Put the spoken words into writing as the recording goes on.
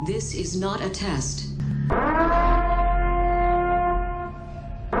This is not a test.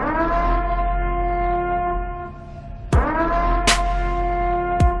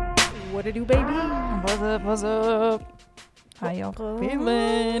 What it do, baby? What's up? How y'all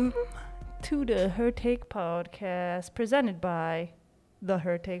feeling? To the Her Take Podcast, presented by the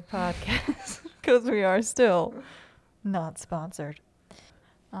Her Take Podcast. Because we are still not sponsored.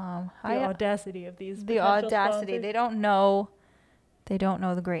 The audacity of these. The audacity. Sponsors. They don't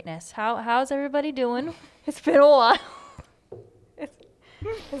know the greatness. How's everybody doing? It's been a while.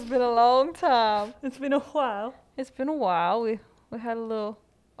 It's been a long time. It's been a while. It's been a while. We had a little.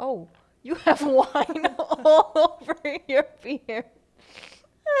 Oh, you have wine all over your beer.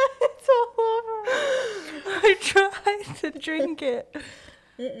 It's all over. I tried to drink it.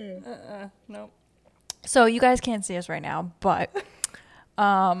 Nope. So you guys can't see us right now, but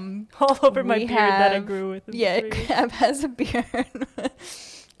all over my beard that I grew with. Cab has a beard.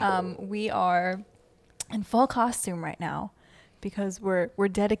 We are in full costume right now because we're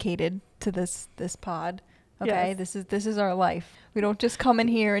dedicated to this pod. Okay, yes. This is our life. We don't just come in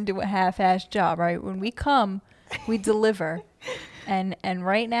here and do a half-assed job, right? When we come, we deliver. And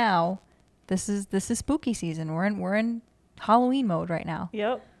right now, this is spooky season. We're in Halloween mode right now.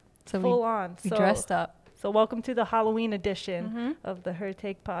 Yep. So full on. We dressed up. So welcome to the Halloween edition of the Her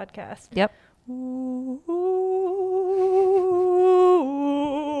Take Podcast. Yep. Ooh.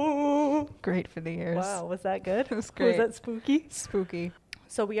 Great for the ears. Wow, was that good? It was great. Was that spooky? Spooky.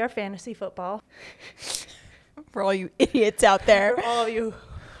 So we are fantasy football. For all you idiots out there. For all you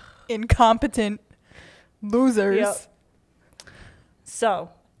incompetent losers. Yep.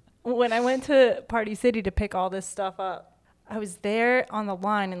 So when I went to Party City to pick all this stuff up, I was there on the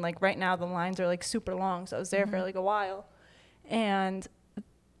line, and like right now the lines are like super long, so I was there for like a while. And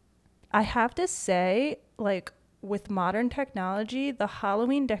I have to say, like, with modern technology, the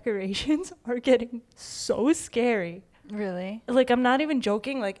Halloween decorations are getting so scary. Really? Like, I'm not even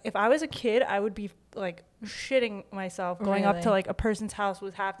joking. Like, if I was a kid, I would be like shitting myself going up to like a person's house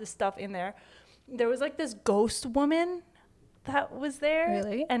with half the stuff in there. There was like this ghost woman that was there.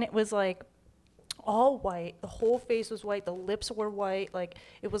 Really? And it was like all white. The whole face was white. The lips were white. Like,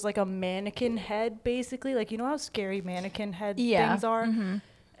 it was like a mannequin head, basically. Like, you know how scary mannequin head things are? Mm-hmm.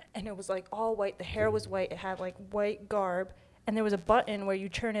 And it was like all white. The hair was white. It had like white garb. And there was a button where you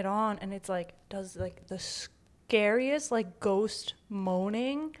turn it on, and it's like, does like the scariest like ghost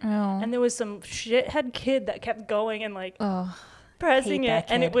moaning. Oh. And there was some shithead kid that kept going and like pressing it.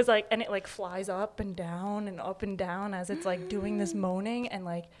 And it was like, and it like flies up and down as it's like doing this moaning. And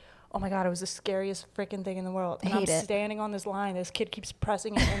like, oh my God, it was the scariest freaking thing in the world. And I'm standing on this line. This kid keeps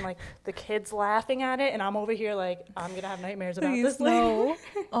pressing it, and like the kid's laughing at it. And I'm over here like, I'm going to have nightmares about this. No.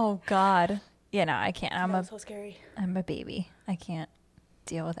 Oh God. Yeah, no, I can't. So scary. I'm a baby. I can't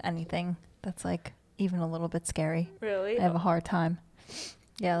deal with anything that's like even a little bit scary. Really? I have a hard time.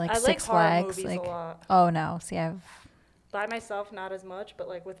 Yeah, like I Six like horror Flags. movies Like, a lot. oh no, see, I've. By myself, not as much, but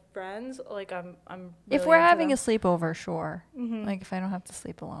like with friends, like I'm. Really if we're having them. a sleepover, sure. Mm-hmm. Like if I don't have to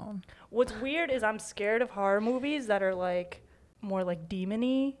sleep alone. What's weird is I'm scared of horror movies that are like more like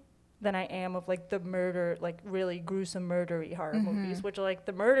demon-y than I am of like the murder, like really gruesome murdery horror movies, which like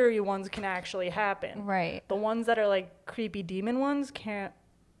the murdery ones can actually happen. Right. The ones that are like creepy demon ones can't.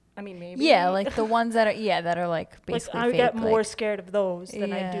 I mean, maybe. Yeah, like the ones that are like basically like I fake, get more like, scared of those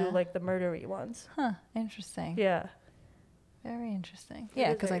than I do like the murdery ones. Huh. Interesting. Yeah. Very interesting.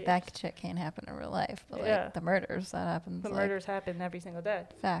 Yeah, because like that shit can't happen in real life, but like the murders that happens. The murders happen every single day.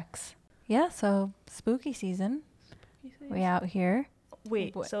 Facts. Yeah. So spooky season. We out here.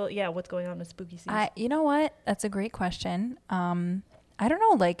 Wait. So yeah, what's going on with spooky season? You know what? That's a great question. I don't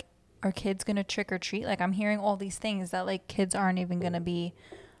know. Like, are kids gonna trick or treat? Like, I'm hearing all these things that like kids aren't even gonna be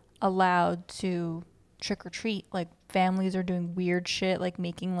allowed to trick or treat. Like, families are doing weird shit, like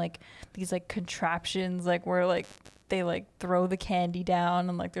making like these like contraptions, like where like they like throw the candy down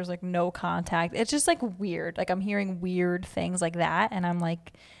and like there's like no contact. It's just like weird. Like, I'm hearing weird things like that, and I'm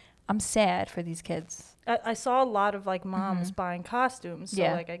like, I'm sad for these kids. I saw a lot of like moms buying costumes. So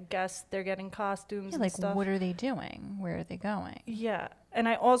like I guess they're getting costumes and like stuff. What are they doing? Where are they going? Yeah. And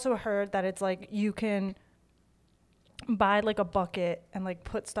I also heard that it's like you can buy like a bucket and like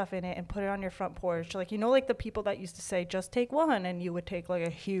put stuff in it and put it on your front porch. Like, you know, like the people that used to say just take one, and you would take like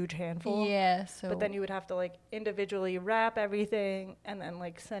a huge handful. Yeah. So but then you would have to like individually wrap everything and then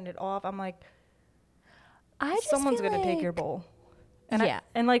like send it off. I'm like, someone's gonna take your bowl. And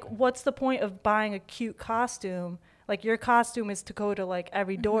and like, what's the point of buying a cute costume? Like, your costume is to go to like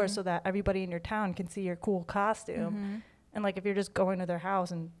every door so that everybody in your town can see your cool costume. And like, if you're just going to their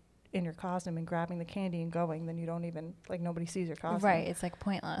house and in your costume and grabbing the candy and going, then you don't even, like, nobody sees your costume. Right. It's like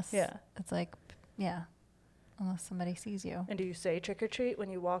pointless. Yeah. It's like, yeah, unless somebody sees you. And do you say trick or treat when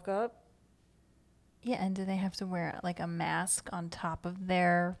you walk up? Yeah. And do they have to wear like a mask on top of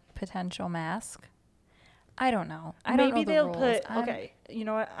their potential mask? I don't know. I don't know Maybe the they'll rules. put, okay, you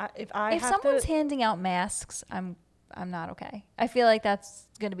know what, If someone's handing out masks, I'm not okay. I feel like that's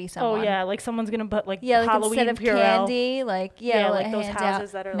gonna be someone. Oh yeah, like someone's gonna put like Yeah, like Halloween instead of Purell. candy, like like those hand houses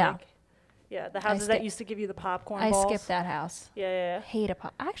out. that are No, like, yeah, the houses that used to give you the popcorn I balls. skipped that house. Yeah. Hate a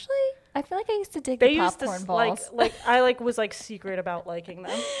pop. Actually, I feel like I used to dig They the used to popcorn balls. like I like was like secret about liking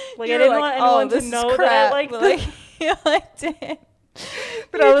them. Like I You were didn't like, want oh, anyone to this is know that I crap, liked but, them. like, you liked it.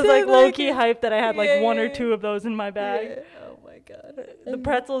 But You I was did like low key it. hyped that I had like Yeah, one or yeah, two of those in my bag. Yeah. Oh my god. The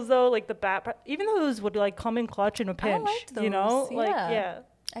pretzels though, like the even those would like come in clutch in a I pinch. liked You know, those, like yeah. yeah,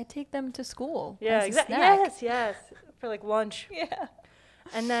 I take them to school. yeah, as a exactly. snack. Yes, for like lunch. Yeah.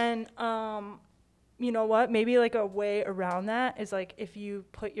 And then, you know what? Maybe like a way around that is like if you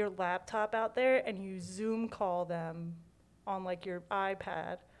put your laptop out there and you Zoom call them on like your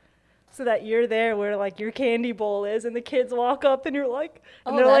iPad, so that you're there where like your candy bowl is, and the kids walk up and you're like,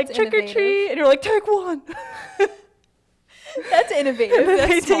 and Oh, they're like that's trick or innovative. treat, and you're like take one. That's innovative. And then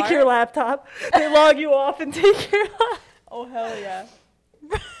That's they take your smart. laptop, they log you off and take your. Oh hell yeah.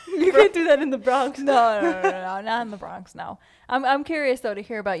 You can't do that in the Bronx. No, not in the Bronx. No, I'm curious though to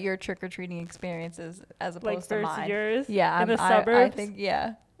hear about your trick or treating experiences as opposed Like to versus mine. yours. Yeah, in the I suburbs. think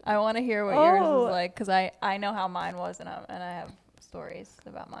I want to hear what yours Oh. is like because I know how mine was and I have stories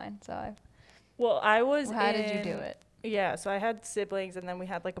about mine. So Well, I was. how did you do it? Yeah, so I had siblings, and then we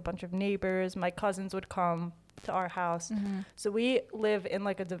had like a bunch of neighbors. My cousins would come to our house. Mm-hmm. So we live in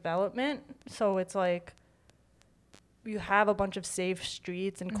like a development, so it's like you have a bunch of safe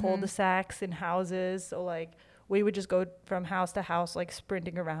streets and Mhm. cul-de-sacs and houses. So like we would just go from house to house, like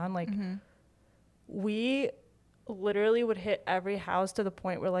sprinting around. Like Mm-hmm. we literally would hit every house to the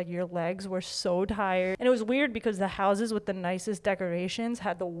point where like your legs were so tired. And it was weird because the houses with the nicest decorations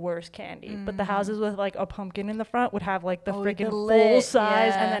had the worst candy, but the houses with like a pumpkin in the front would have like the Oh, freaking the full lit,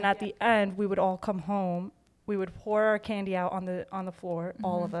 size. yeah. And then at the end we would all come home, we would pour our candy out on the floor,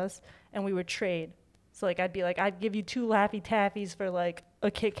 all of us, and we would trade. So like I'd give you 2 Laffy Taffies for like a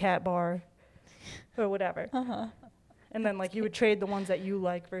Kit Kat bar or whatever. And then like you would trade the ones that you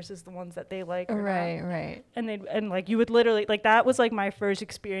like versus the ones that they like. Or not. Right. And like you would literally like that was like my first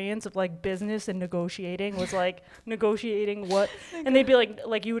experience of like business and negotiating was like negotiating what, and they'd be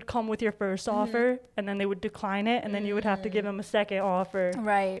like you would come with your first offer and then they would decline it, and then you would have to give them a second offer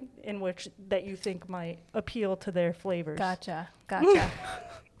Right. in which that you think might appeal to their flavors. Gotcha.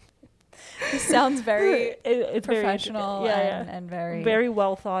 This sounds very It's professional very, and very very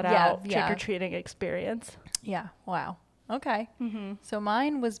well thought out yeah. trick-or-treating experience. Yeah. Wow. Okay. Mm-hmm. So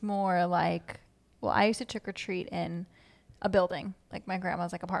mine was more like, well, I used to trick or treat in a building, like my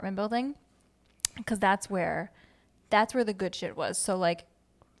grandma's like apartment building, because that's where the good shit was. So like,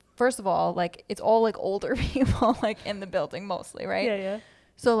 first of all, like it's all like older people like in the building mostly, right? Yeah.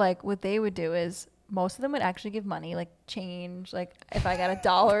 So like what they would do is most of them would actually give money, like change, like if I got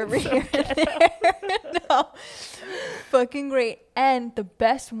 $1 over here and there. No. Fucking great. And the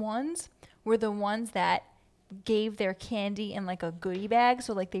best ones were the ones that gave their candy in like a goodie bag.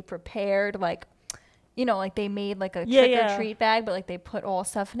 So like they prepared like, you know, like they made like a trick or treat bag, but like they put all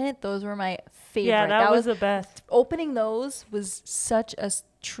stuff in it. Those were my favorite. Yeah, that was the best. Opening those was such a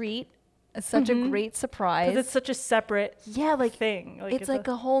treat. It's such a great surprise. Because it's such a separate thing. Like It's like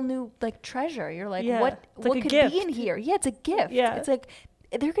a whole new like treasure. You're like, Yeah, what it's like a could gift. be in here? Yeah, it's a gift. Yeah. It's like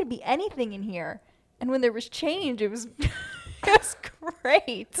there could be anything in here. And when there was change, it was it was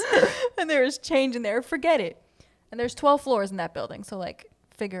great. And there was change in there. Forget it. And there's 12 floors in that building. So like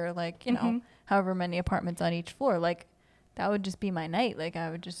figure like, you know, however many apartments on each floor. Like that would just be my night. Like I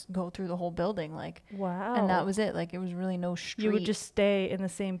would just go through the whole building. Like wow. and that was it. Like it was really no street. You would just stay in the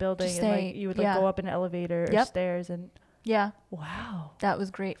same building Just and stay, like you would like go up an elevator or stairs and yeah. wow. That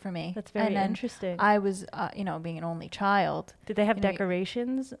was great for me. That's very and then interesting. I was, you know, being an only child. Did they have you know,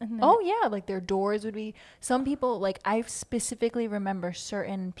 decorations? Oh yeah, like their doors would be. Some people, like I specifically remember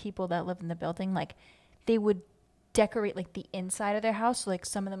certain people that lived in the building, like they would decorate like the inside of their house. So like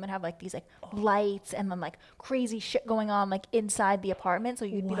some of them would have like these like lights and then like crazy shit going on like inside the apartment. So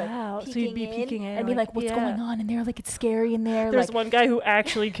you'd be like so you'd be peeking in and be like, what's going on in there? Like it's scary in there. There's like, one guy who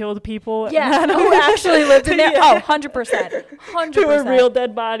actually killed people. yeah, who actually lived in there. Oh, 100%. 100%. They were real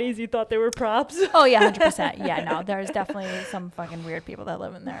dead bodies. You thought they were props. Oh yeah, 100%. Yeah, no, there's definitely some fucking weird people that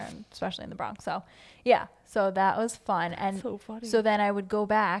live in there, and especially in the Bronx. So, yeah, so that was fun, and so funny. so then I would go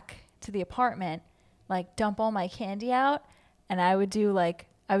back to the apartment, like dump all my candy out, and I would do like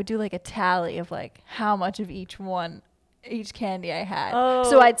I would do like a tally of like how much of each candy I had.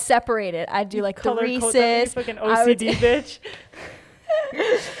 So I'd separate it. I'd do like the Reese's. Fucking OCD bitch.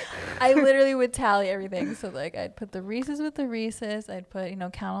 I literally would tally everything. So like I'd put the Reese's with the Reese's. I'd put,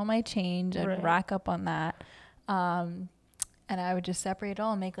 count all my change. I'd rack up on that. And I would just separate it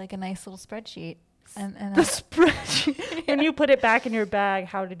all and make like a nice little spreadsheet. And the spreadsheet. When you put it back in your bag,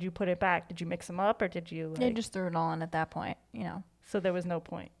 how did you put it back? Did you mix them up or did you I just threw it all in at that point, So there was no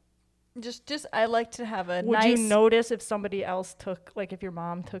point. Just I like to have a Would nice. you notice if somebody else took, like if your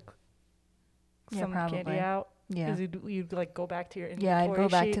mom took some probably. candy out? Yeah. Because you'd like go back to your inventory. Yeah, I'd go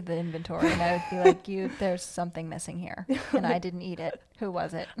back sheet. to the inventory and I would be like, there's something missing here. And I didn't eat it. Who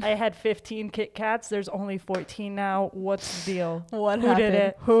was it? I had 15 Kit Kats. There's only 14 now. What's the deal? What Who happened? did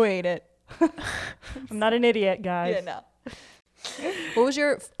it? Who ate it? I'm not an idiot, guys. Yeah, no. What was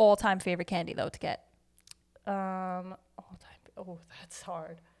your all-time favorite candy, though, to get? All time. Oh, that's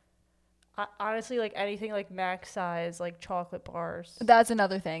hard. Honestly, like anything like max size, like chocolate bars. That's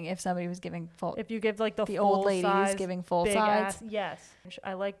another thing. If somebody was giving full, If you give like the full old ladies size, giving full big size, ass, yes.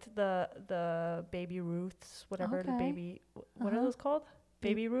 I liked the Baby Ruths, whatever the Okay. baby. What are those called?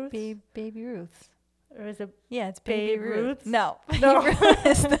 Baby Ruths. Baby Ruths. Or is it? Yeah, it's Baby Babe Ruth. Ruths? No, No. Baby Ruth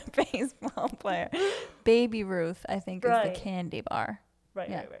is the baseball player. Baby Ruth, I think, is Right. the candy bar. Right,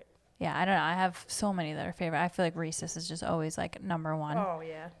 Yeah. right. Yeah, I don't know. I have so many that are favorite. I feel like Reese's is just always like number one. Oh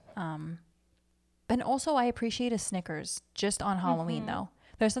yeah. And also, I appreciate a Snickers just on Halloween, though.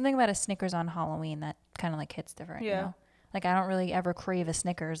 There's something about a Snickers on Halloween that kind of like hits different, Yeah. Like, I don't really ever crave a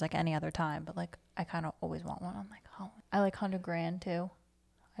Snickers like any other time, but like, I kind of always want one on like Halloween. I like 100 grand too.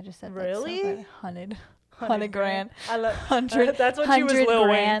 I just said Really? that so good. 100 grand. I love 100. That's what she was 100 Lil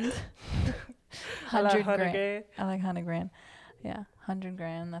grand. Wayne. 100 100 grand. grand. I like 100 grand. Yeah, 100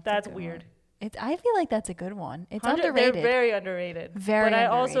 grand. That's a good weird. one. I feel like that's a good one. It's 100 underrated. They're very underrated. Very But I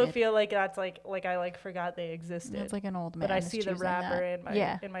also underrated. feel like that's like I forgot they existed. It's like an old man. But I is see the choosing wrapper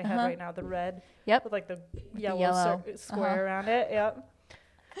that. in my head right now, the red. Yep. With like the yellow. yellow square around it. Yep.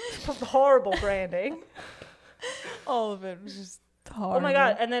 Horrible branding. All of it was just horrible. Oh my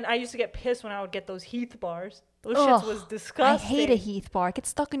god! And then I used to get pissed when I would get those Heath bars. Those shits was disgusting. I hate a Heath bar. It gets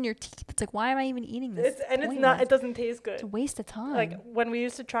stuck in your teeth. It's like, why am I even eating this? It's not. It doesn't taste good. It's a waste of time. Like when we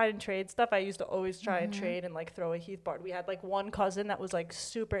used to try and trade stuff, I used to always try and trade and like throw a Heath bar. We had like one cousin that was like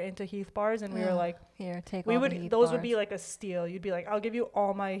super into Heath bars, and we were like, here, take we all would the Heath those bars. would be like a steal. You'd be like, I'll give you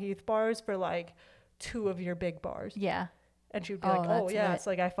all my Heath bars for like 2 of your big bars. Yeah. And she would be Oh, like, oh that's yeah, lit. it's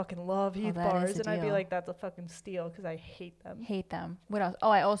like I fucking love Heath that is bars, a and I'd be deal. like, that's a fucking steal because I hate them. Hate them. What else? Oh,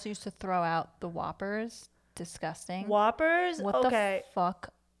 I also used to throw out the Whoppers. Disgusting. Whoppers, What okay. the fuck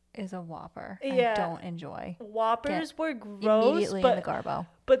is a Whopper? Yeah. I don't enjoy. Whoppers were gross, Immediately in the but garbo.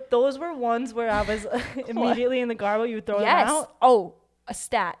 but those were ones where I was immediately in the garbo. You would throw them Yes. out. Oh, a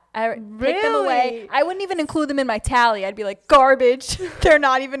stat. I pick them away. Really? I wouldn't even include them in my tally. I'd be like, garbage. They're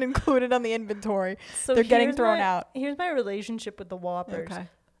not even included on the inventory. So They're getting here's thrown my- out. Here's my relationship with the Whoppers. Okay.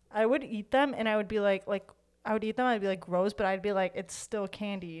 I would eat them, and I would be like I would eat them. I'd be like gross, but I'd be like, it's still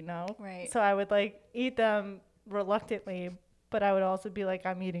candy, you know? Right. So I would like eat them reluctantly, but I would also be like,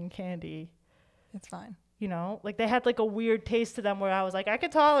 I'm eating candy. It's fine. You know, like they had like a weird taste to them where I was like, I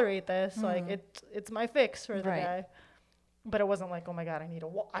could tolerate this. Like it's my fix for the Right. day. But it wasn't like, oh my god, I need a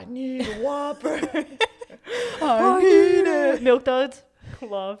Whopper. I need it. Milk Duds,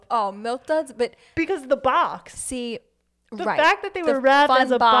 loved Oh, Milk Duds, but because of the box. see, The right. fact that they The were wrapped fun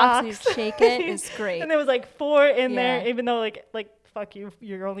as a box, box, you shake it is great. and there was like 4 in there, Yeah. even though like fuck you,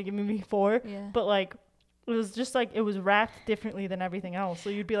 you're only giving me 4. Yeah. But like it was just like it was wrapped differently than everything else. So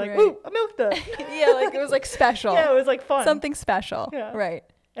you'd be like, Right. ooh, a Milk Dud. Yeah, like it was like special. Yeah, it was like fun. Something special. Yeah. Right.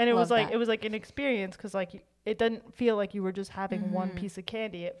 And it was Love like that. it was like an experience because like it didn't feel like you were just having one piece of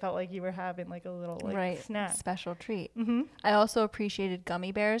candy. It felt like you were having like a little like Right. snack. Special treat. Mm-hmm. I also appreciated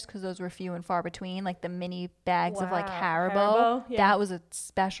gummy bears because those were few and far between. Like the mini bags of like Wow. Haribo. Haribo, yeah. That was a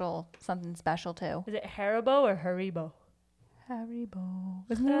something special too. Is it Haribo or Haribo? Haribo.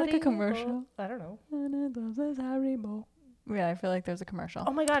 Isn't there like a commercial? I don't know. Haribo. Yeah, I feel like there's a commercial.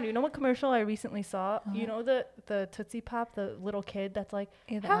 Oh my god, you know what commercial I recently saw? You know the Tootsie Pop, the little kid that's like,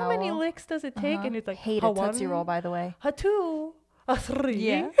 Yeah, the how many owl. licks does it take? And it's like, hate "Ha a Tootsie one, Roll, by the way. ha 2, a 3.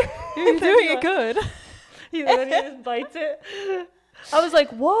 You're doing it good. Then he just bites it. I was like,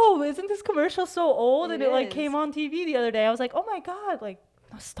 whoa, isn't this commercial so old? And it like is. came on TV the other day. I was like, oh my god, like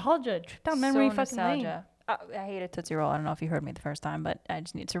nostalgia, trip down memory fucking lane. I hate a Tootsie Roll. I don't know if you heard me the first time, but I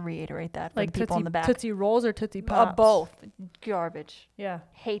just need to reiterate that for Like the people in the back. Tootsie Rolls or Tootsie Pops? Both. Garbage. Yeah.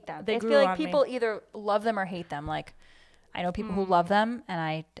 Hate them. They I grew feel like on me. people either love them or hate them. Like, I know people who love them, and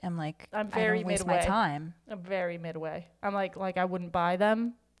I am like, I'm I very don't waste midway. my time. I'm very midway. I'm like I wouldn't buy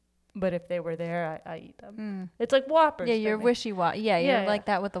them, But if they were there, I eat them. It's like Whoppers. Yeah, you're wishy-washy. Yeah, you're like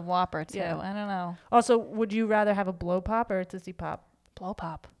that with the Whopper, too. Yeah. I don't know. Also, would you rather have a Blow Pop or a Tootsie Pop? Blow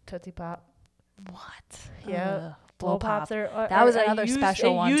Pop. Tootsie Pop. What? Yeah. Ugh. Blow Pops. That was another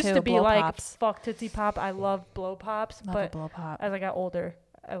special one, too. It used to be Blow like, Pops. fuck Tootsie Pop. I love Blow Pops. Love a Blow Pop. As I got older,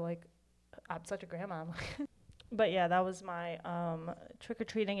 I'm such a grandma. But yeah, that was my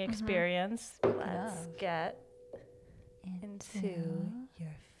trick-or-treating experience. Let's get into your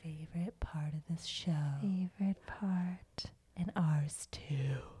favorite part of this show. Favorite part. And ours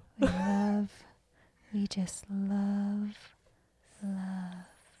too. We just love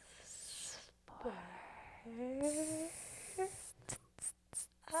sports.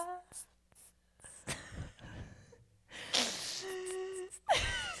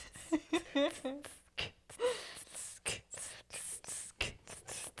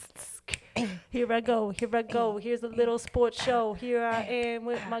 Here I go. Here's a little sports show. Here I am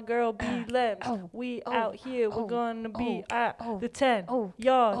with my girl B. Lem. We out here. We're gonna be at the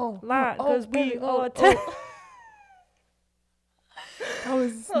 10-yard line because we are 10. That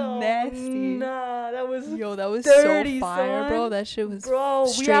was nasty. Nah, that was dirty, so fire, son. bro. That shit was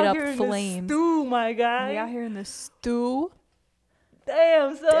straight we out up here in flames. the stew, my guy. We out here in the stew.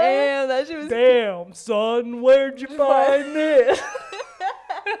 Damn, son. Damn, that shit was. Damn, son. Where'd you find this?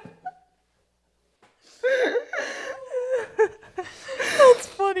 That's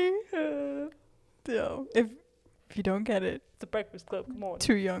funny. Yo, if you don't get it, It's a Breakfast Club. Come on.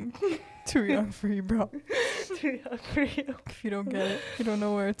 too young. Too young for you, bro. Too young for you. If you don't get it, you don't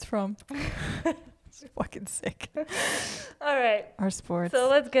know where it's from. It's fucking sick. All right. Our sports. So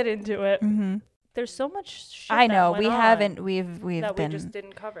let's get into it. Mm-hmm. There's so much shit I know that went we on haven't. We've that been we just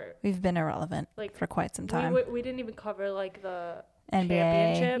didn't cover. we've been irrelevant Like, for quite some time. We didn't even cover like the NBA,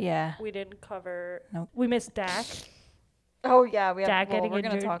 championship. yeah. We didn't cover. Nope. We missed Dak. Oh yeah, we Dak getting we're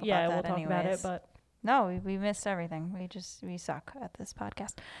injured. gonna talk about yeah, that we'll talk anyways. about it. But No, we missed everything. We suck at this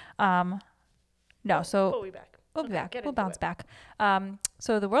podcast. No, so we'll be back. we'll be Okay, back. get We'll into bounce it. back.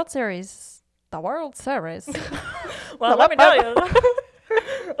 So the World Series. Well, let me tell you.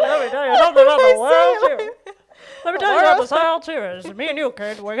 Let me tell you something about the World Series. Let me tell you about the World Series. Me and you,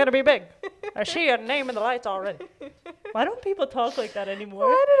 kid, we're gonna be big. I see a name in the lights already. Why don't people talk like that anymore?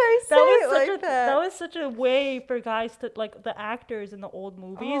 Why did I say it like that? That was such a way for guys to, like, the actors in the old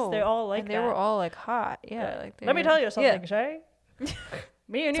movies. They're all like and that. they were all like hot. Yeah. Like Let me tell you something, yeah. Shay.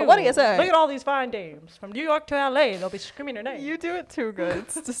 Me and So you. what do you say? Look at all these fine dames from New York to LA. They'll be screaming your name. You do it too good.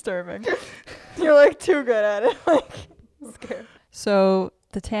 It's disturbing. You're like too good at it. Like, I'm scared. So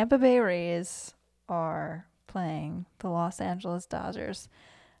the Tampa Bay Rays are playing the Los Angeles Dodgers.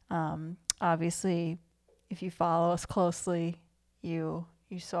 Obviously, if you follow us closely, you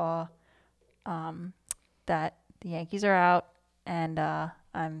saw that the Yankees are out, and I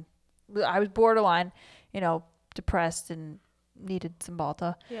was borderline, depressed and needed some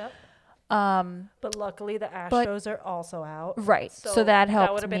Balta. Yep. But luckily the Astros are also out. Right. So that helped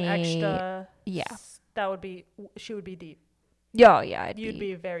That would have been me. extra. Yeah. She would be deep. Yeah, yeah. You'd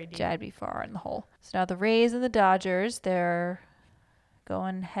be very deep. I'd be far in the hole. So now the Rays and the Dodgers, they're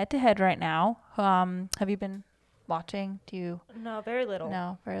going head to head right now. Have you been watching? No, very little.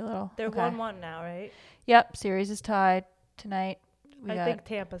 No, very little. They're Okay. 1-1 now, right? Yep, series is tied tonight. I think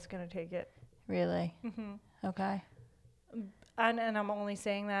Tampa's going to take it. Really? Mm-hmm. Okay. And I'm only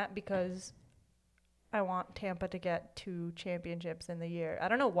saying that because I want Tampa to get 2 championships in the year. I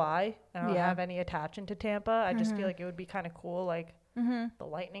don't know why. I don't have any attachment to Tampa. I just feel like it would be kind of cool. Like, the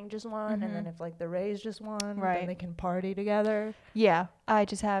Lightning just won, and then if, like, the Rays just won, then they can party together. Yeah, I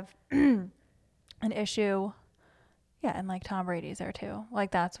just have an issue. Yeah, and, like, Tom Brady's there, too. Like,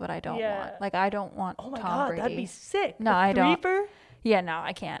 that's what I don't want. Like, I don't want Oh, my Tom God, Brady. that'd be sick. No, I don't. Threefer? Yeah, no,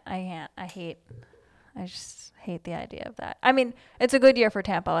 I can't. I just hate the idea of that. I mean, it's a good year for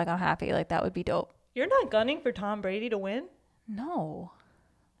Tampa. Like, I'm happy. Like, that would be dope. You're not gunning for Tom Brady to win? No.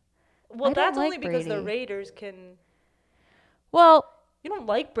 Well, I that's don't only like because the Brady. Raiders can... Well, You don't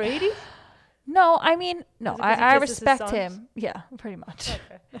like Brady? no, I mean, no, Is it 'cause he I kisses his respect sons? him. Yeah, pretty much.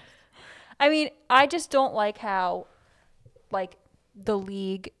 Okay. I mean, I just don't like how, like, the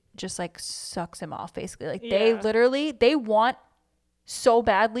league just, like, sucks him off, basically. Like, they want so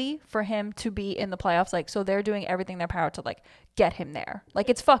badly for him to be in the playoffs. Like, so they're doing everything in their power to, like, get him there. Like,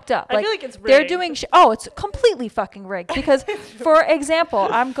 it's fucked up. I Like, feel like it's rigged. they're doing it's completely fucking rigged. Because, for example,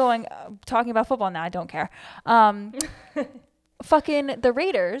 I'm talking about football now. I don't care. Fucking the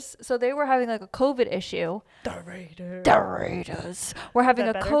Raiders. So they were having, like, a COVID issue. The Raiders. The Raiders. We're having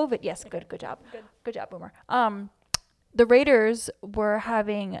a better? COVID. Yes, good job. Good job, Boomer. The Raiders were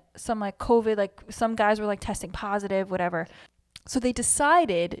having some, like, COVID, like, some guys were, like, testing positive, whatever. So they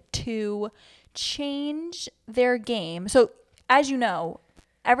decided to change their game. So as you know,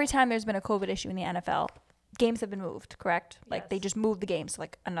 every time there's been a COVID issue in the NFL, games have been moved, correct? Like they just moved the games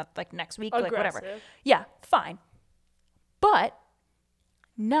like another, like next week, like whatever. Yeah, fine. But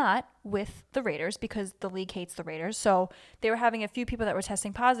not with the Raiders because the league hates the Raiders. So they were having a few people that were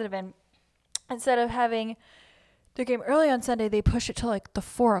testing positive, and instead of having their game early on Sunday, they pushed it to like the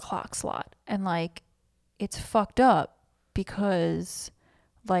 4:00 slot. And like it's fucked up because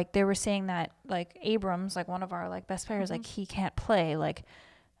like they were saying that like Abrams, like one of our like best players, like he can't play like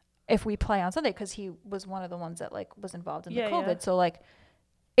if we play on Sunday because he was one of the ones that like was involved in the COVID. Yeah. So like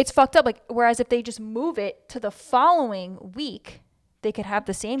it's fucked up. Like whereas if they just move it to the following week, they could have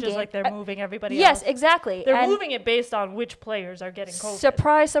the same game. Just like they're moving everybody else. Yes, exactly. They're moving it based on which players are getting COVID.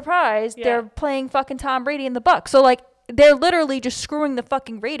 Surprise, surprise. Yeah. They're playing fucking Tom Brady in the Bucs. So like they're literally just screwing the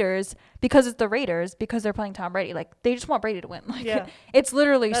fucking Raiders because it's the Raiders because they're playing Tom Brady. Like they just want Brady to win. Like it's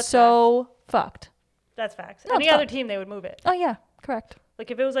literally so fucked. That's facts. No, any other team they would move it. Oh yeah, correct. Like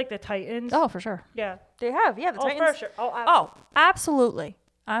if it was like the Titans. Oh, for sure. Yeah. They have. Yeah, the Titans. Oh, for sure. Oh, absolutely.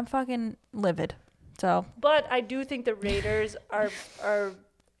 I'm fucking livid. So. But I do think the Raiders are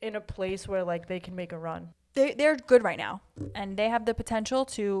in a place where like they can make a run. They're good right now, and they have the potential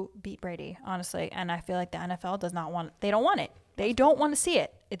to beat Brady, honestly. And I feel like the NFL does not want. They don't want it. They don't want to see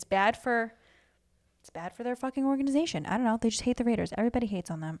it. It's bad for their fucking organization. I don't know. They just hate the Raiders. Everybody hates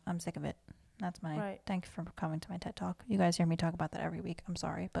on them. I'm sick of it. That's my. Right. Thank you for coming to my TED Talk. You guys hear me talk about that every week. I'm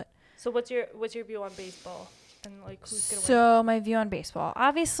sorry, but. So what's your view on baseball and like who's gonna win? So my view on baseball,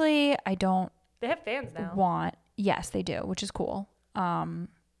 obviously, I don't. They have fans now. Yes, they do, which is cool. I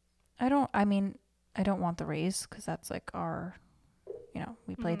don't want the Rays because that's like our,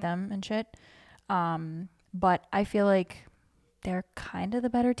 we played them and shit. But I feel like they're kind of the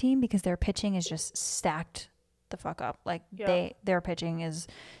better team because their pitching is just stacked the fuck up. Like their pitching is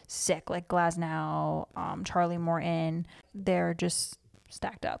sick. Like Glasnow, Charlie Morton, they're just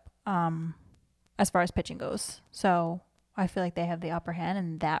stacked up as far as pitching goes. So I feel like they have the upper hand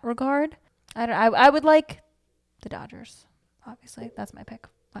in that regard. I would like the Dodgers. Obviously, that's my pick.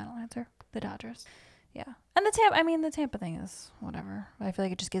 Final answer. The Dodgers. Yeah. And the Tampa thing is whatever. I feel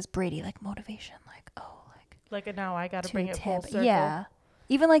like it just gives Brady like motivation. Like now I got to bring it full circle. Yeah.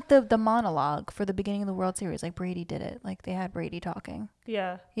 Even like the monologue for the beginning of the World Series, like Brady did it. Like they had Brady talking.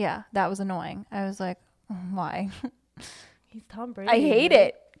 Yeah. Yeah. That was annoying. I was like, why? He's Tom Brady. I hate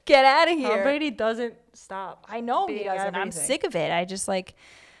it. Get out of here. Tom Brady doesn't stop. I know he doesn't. Everything. I'm sick of it. I just like,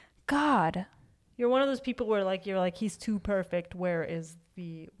 God. You're one of those people where like you're like he's too perfect. Where's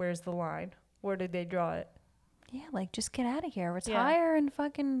the line? Where did they draw it? Yeah, like just get out of here. Retire and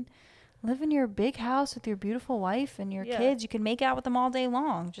fucking live in your big house with your beautiful wife and your kids. You can make out with them all day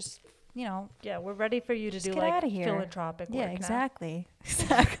long. Just Yeah, we're ready for you to do like philanthropic work. Yeah, exactly.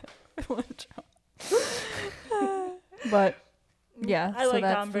 Exactly. But yeah, I like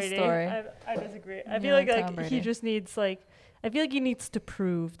Tom Brady. I disagree. I feel like he just needs like. I feel like he needs to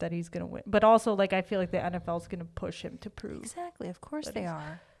prove that he's going to win. But also, like, I feel like the NFL is going to push him to prove. Exactly. Of course they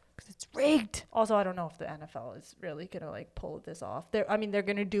are. Because it's rigged. Also, I don't know if the NFL is really going to, like, pull this off. They're going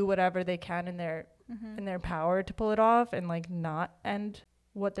to do whatever they can in their power to pull it off and, like, not end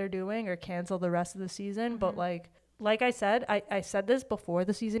what they're doing or cancel the rest of the season. But, like I said, I said this before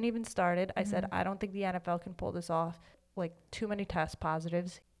the season even started. I said, I don't think the NFL can pull this off. Like, too many test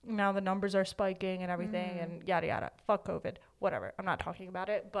positives. Now the numbers are spiking and everything and yada yada. Fuck COVID. Whatever. I'm not talking about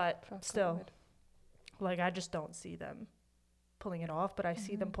it, but still, like I just don't see them pulling it off. But I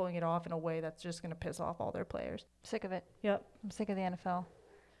see them pulling it off in a way that's just gonna piss off all their players. Sick of it. Yep. I'm sick of the NFL.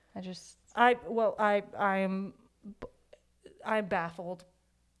 I'm baffled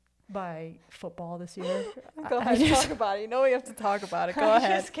by football this year. Go ahead, talk about it. You know we have to talk about it. Go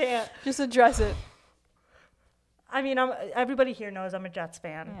ahead. I just can't. Just address it. I mean, everybody here knows I'm a Jets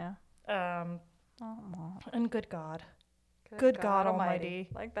fan. Yeah. And good God. Good God Almighty.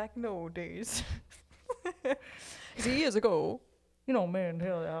 Like back in the old days. Years ago. Man,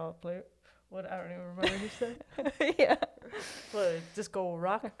 hell yeah, I'll play it. What? I don't even remember what he said. Yeah. But just go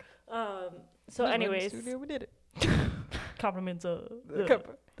rock. So anyways. Studio, we did it. Compliments of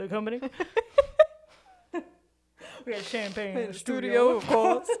the company. We had champagne in the studio, of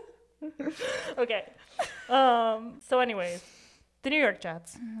course. Okay. So anyways, the New York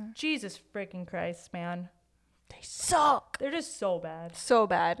Jets. Jesus freaking Christ, man. They suck. They're just so bad. So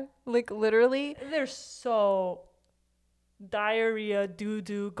bad. Like literally. They're so diarrhea,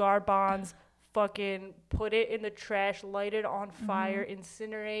 doo-doo, garbons, fucking put it in the trash, light it on fire,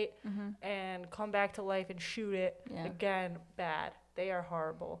 incinerate, and come back to life and shoot it. Yeah. Again, bad. They are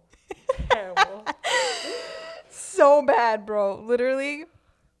horrible. Terrible. So bad, bro. Literally.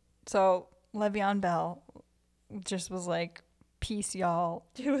 So Le'Veon Bell just was like, peace, y'all.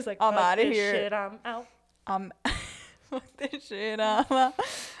 He was like, I'm fuck outta this here. shit, I'm out. Fuck this shit. I'm out.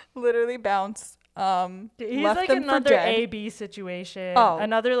 Literally bounced. He's left like them for another dead. AB situation. Oh.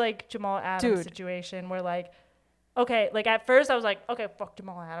 Another like Jamal Adams Dude. situation where like, okay, like at first I was like, okay, fuck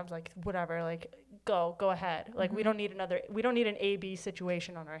Jamal Adams, like whatever, like go ahead. Like we don't need an AB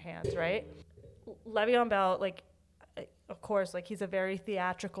situation on our hands, right? Le'Veon Bell, like, of course, like he's a very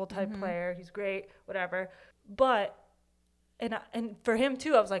theatrical type player. He's great, whatever. But and for him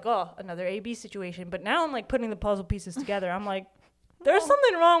too, I was like, oh, another AB situation. But now I'm like putting the puzzle pieces together. I'm like, there's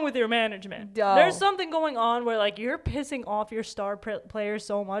something wrong with your management. Yo. There's something going on where like you're pissing off your star players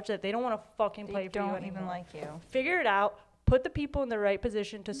so much that they don't want to fucking play for you anymore. They don't even like you. Figure it out. Put the people in the right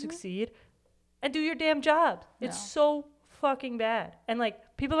position to succeed, and do your damn job. No. It's so fucking bad. And like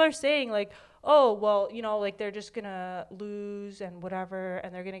people are saying like, oh well, you know, like they're just gonna lose and whatever,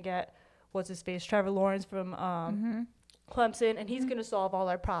 and they're gonna get what's his face, Trevor Lawrence from Clemson, and he's gonna solve all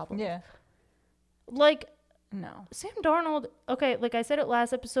our problems. Yeah. Like. No. Sam Darnold, okay, like I said it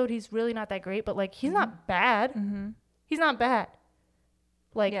last episode, he's really not that great, but like he's not bad. He's not bad.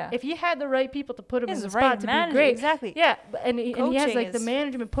 Like if you had the right people to put him in the spot to be great, exactly. yeah, and he has like the is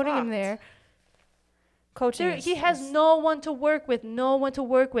management putting him there. Coaching, He has no one to work with,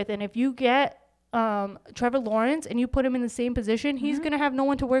 and if you get Trevor Lawrence and you put him in the same position, he's gonna have no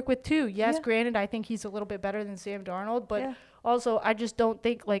one to work with too. Yes, granted, I think he's a little bit better than Sam Darnold, but also I just don't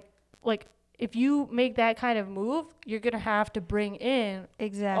think like. If you make that kind of move, you're going to have to bring in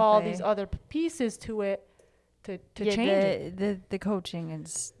all these other pieces to it to change it. The coaching and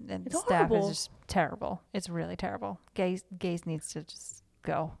It's staff horrible. is just terrible. It's really terrible. Gaze needs to just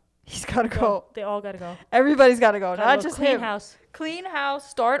go. He's got to go. They all got to go. Everybody's got to go. Gotta Not go. just Clean him. house. Clean house.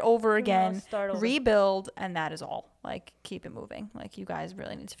 Start over Clean again. house, start over. Rebuild. And that is all. Like, keep it moving. Like, you guys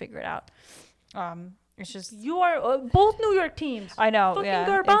really need to figure it out. It's just You are both New York teams. I know, Fucking yeah.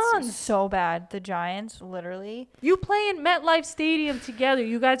 Garbons. It's so bad. The Giants, literally. You play in MetLife Stadium together.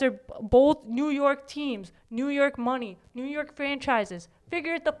 You guys are both New York teams. New York money. New York franchises.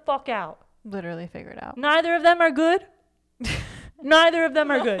 Figure it the fuck out. Literally figure it out. Neither of them are good. Neither of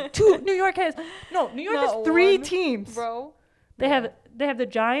them are good. New York has three teams. Bro. They have the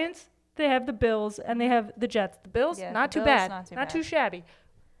Giants, they have the Bills, and they have the Jets. The Bills, not too bad. Not too shabby.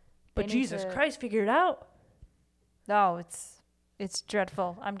 But Jesus Christ, figure it out. No, it's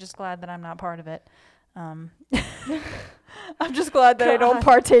dreadful. I'm just glad that I'm not part of it. I'm just glad that I don't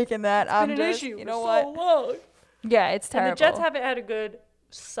partake in that. It's been an issue you know for what? so long. Yeah, it's terrible. And the Jets haven't had a good,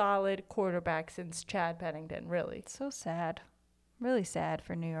 solid quarterback since Chad Pennington, really. It's so sad. Really sad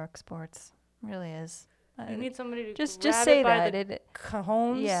for New York sports. It really is. You need somebody to just grab say it by that the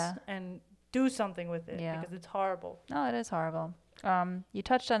cajones and do something with it because it's horrible. No, it is horrible. You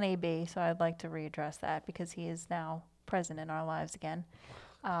touched on AB, so I'd like to readdress that because he is now present in our lives again.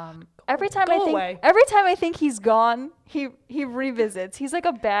 Every time I think he's gone, he revisits. He's like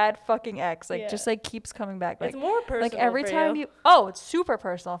a bad fucking ex. Just like keeps coming back. Like, it's more personal. Like every time it's super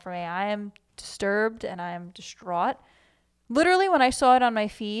personal for me. I am disturbed and I am distraught. Literally, when I saw it on my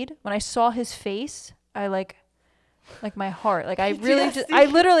feed, when I saw his face, I like my heart. Like I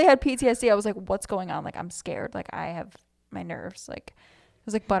literally had PTSD. I was like, what's going on? Like I'm scared. Like I have my nerves. Like it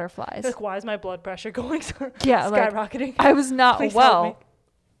was like butterflies. Like why is my blood pressure going Like, skyrocketing? I was not Please well. help me.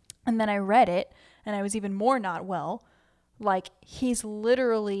 And then I read it and I was even more not well. Like he's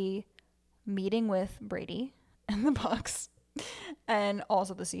literally meeting with Brady and the Bucks and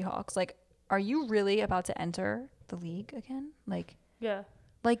also the Seahawks. Like, are you really about to enter the league again? Like, yeah.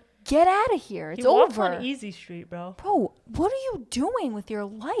 Like, get out of here. It's over. He walks over. on easy street, bro. Bro, what are you doing with your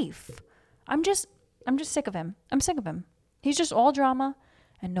life? I'm just sick of him. I'm sick of him. He's just all drama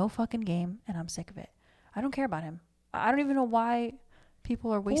and no fucking game, and I'm sick of it. I don't care about him. I don't even know why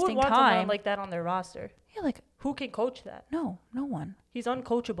people are wasting Who would want time someone like that on their roster? Yeah, like who can coach that? No one. He's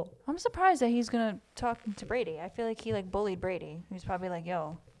uncoachable. I'm surprised that he's gonna talk to Brady. I feel like he like bullied Brady. He's probably like,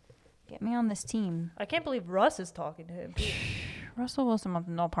 "Yo, get me on this team." I can't believe Russ is talking to him. Russell Wilson was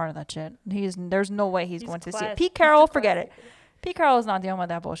no part of that shit. There's no way he's going to see it. class- Pete Carroll, forget it. Pete Carroll is not dealing with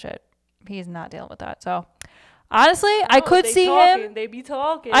that bullshit. He's not dealing with that. So, honestly, I could see him. They be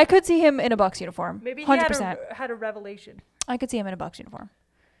talking. I could see him in a Bucks uniform. Maybe he 100%. had a revelation. I could see him in a Bucks uniform.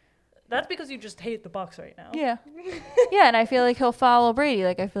 That's because you just hate the Bucks right now. Yeah. Yeah, and I feel like he'll follow Brady.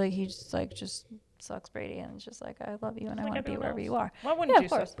 Like I feel like he just sucks Brady and it's just like I love you and I want to be wherever you are. Why wouldn't you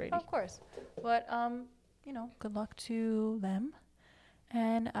suck Brady? Of course. But good luck to them.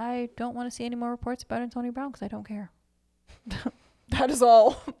 And I don't want to see any more reports about Antonio Brown because I don't care. That is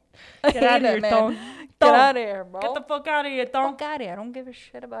all. Get out of here, Tone. Get home. out of here, bro. Get the fuck out of here, Thong. Fuck out of here. I don't give a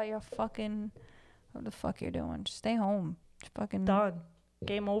shit about your fucking, what the fuck you're doing. Just stay home. Just fucking. Done.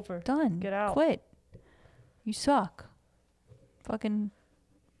 Game over. Done. Get out. Quit. You suck. Fucking.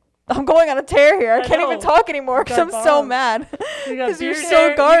 I'm going on a tear here. I can't even talk anymore because I'm so mad. Because you're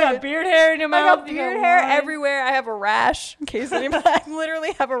so garbage. You got beard hair in your mouth. I got beard hair everywhere. I have a rash. In case anybody, I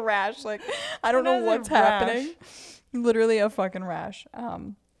literally have a rash. Like, I don't know what's happening. Literally a fucking rash.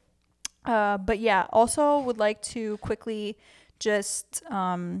 But yeah, also would like to quickly just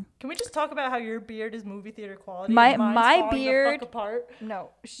Can we just talk about how your beard is movie theater quality? My beard. The fuck apart? No,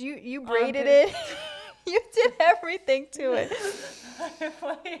 you braided it. You did everything to it.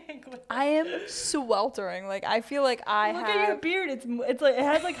 I am sweltering. Like, I feel like I Look at your beard. It's like it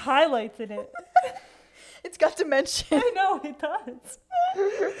has like highlights in it. It's got dimension. I know it does.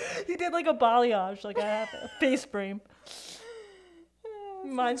 You did like a balayage, like a face frame.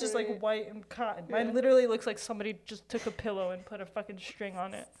 Mine's just like white and cotton. Mine literally looks like somebody just took a pillow and put a fucking string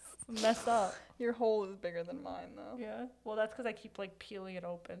on it. Messed up. Your hole is bigger than mine, though. Yeah. Well, that's because I keep like peeling it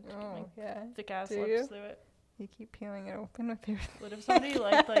open. Yeah. Thick ass Do lips you? through it. You keep peeling it open with your. What if somebody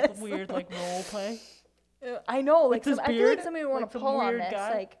liked like weird like role play? I know, like this I feel beard? like somebody would want Like to some pull on weird this.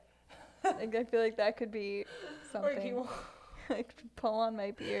 guy? Like I feel like that could be something. Like pull on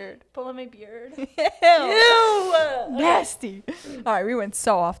my beard. Pull on my beard. Ew. Ew. Nasty. All right, we went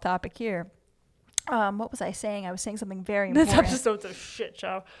so off topic here. What was I saying? I was saying something very important. This episode's a shit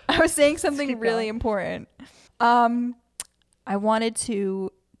show. I was saying something really important. I wanted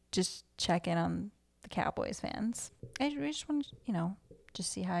to just check in on the Cowboys fans. We just want to,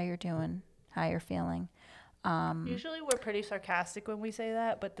 just see how you're doing, how you're feeling. Usually we're pretty sarcastic when we say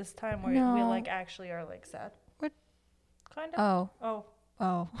that, but this time we like actually are like sad. What? Kind of. Oh.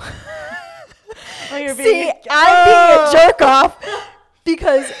 Oh, you're See, I'm being a jerk off.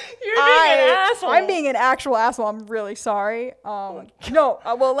 Because you're being an asshole. I'm being an actual asshole. I'm really sorry. Well,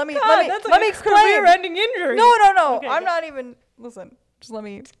 let me explain. Career-ending injury. No. Okay, I'm not even. Listen, just let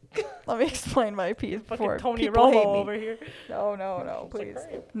me explain my piece before Tony people Romo hate me. over here. No, please.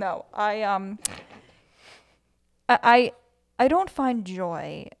 Like, No, I don't find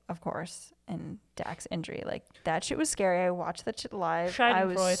joy, of course, in Dak's injury. Like, that shit was scary. I watched that shit live. I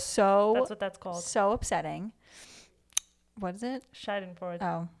was that's what that's called. so upsetting. What is it? Schadenfreude.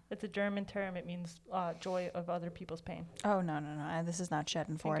 Oh. It's a German term. It means joy of other people's pain. Oh, no. This is not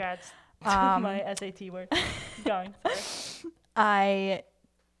Schadenfreude. Congrats to my SAT word. Keep going. Sorry.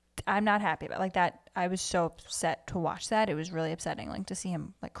 I'm not happy about like that. I was so upset to watch that. It was really upsetting, like to see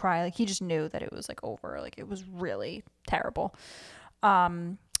him like cry. Like he just knew that it was like over. Like it was really terrible.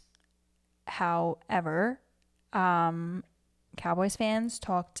 However, Cowboys fans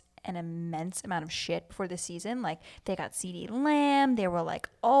talked an immense amount of shit before the season. Like they got CeeDee Lamb. They were like,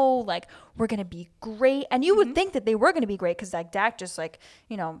 oh, like we're gonna be great. And you would think that they were gonna be great because like Dak just like,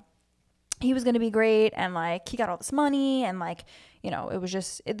 he was going to be great, and like he got all this money, and like it was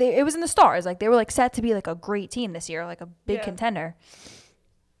just it was in the stars. Like they were like set to be like a great team this year, like a big contender.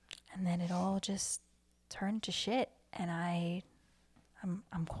 And then it all just turned to shit, and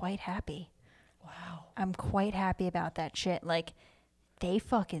I'm quite happy. Wow. I'm quite happy about that shit. Like they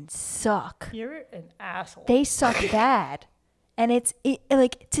fucking suck. You're an asshole. They suck bad. And it's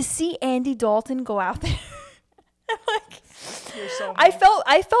like to see Andy Dalton go out there like You're so mean.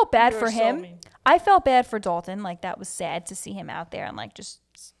 I felt bad for so him. mean. I felt bad for Dalton. Like that was sad to see him out there and like just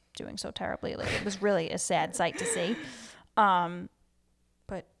doing so terribly. Like it was really a sad sight to see.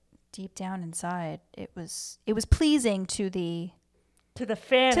 But deep down inside, it was pleasing to the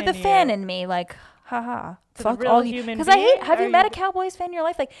fan in me. Like, haha, fuck all you. Because I hate. Have you met a Cowboys fan in your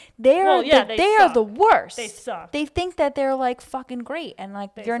life? Like they are the worst. They suck. They think that they're like fucking great, and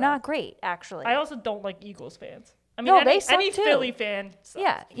like you're not great actually. I also don't like Eagles fans. I mean, they suck any too. Philly fan sucks.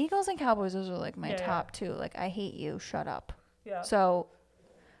 Yeah, Eagles and Cowboys, those are like my top two. Like, I hate you. Shut up. Yeah. So,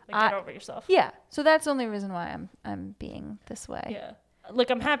 get over yourself. Yeah. So that's the only reason why I'm being this way. Yeah.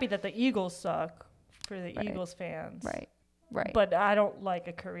 Like, I'm happy that the Eagles suck for the Eagles fans. Right. But I don't like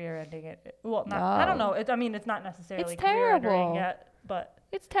a career ending it. Well, I don't know. It's not necessarily It's career ending terrible. yet, but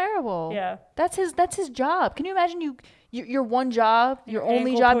it's terrible. Yeah. That's his job. Can you imagine your one job, your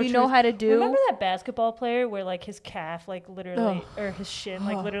only job ankle you know how to do? Remember that basketball player where like his calf like literally or his shin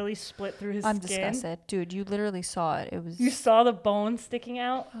like literally split through his skin? I'm disgusted. Dude, you literally saw it. It was You saw the bone sticking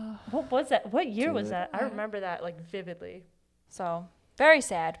out? What was that? What year was that? I remember that like vividly. So, very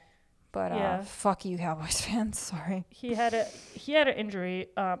sad. But fuck you Cowboys fans. Sorry. He had an injury.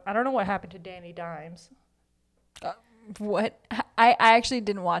 I don't know what happened to Danny Dimes. What? I actually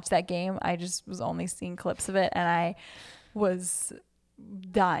didn't watch that game. I just was only seeing clips of it, and I was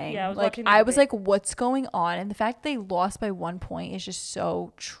dying. Yeah, I was like watching the I was debate. like, what's going on? And the fact they lost by 1 point is just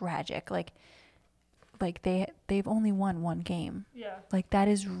so tragic. Like they've only won one game. Yeah. Like that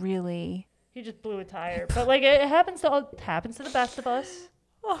is really. He just blew a tire. But like it happens to the best of us.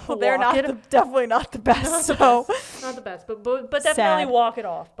 Oh, they're not definitely not the best. Not the best, but definitely Sad. walk it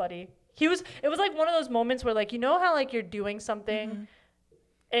off, buddy. It was like one of those moments where like, you know how like you're doing something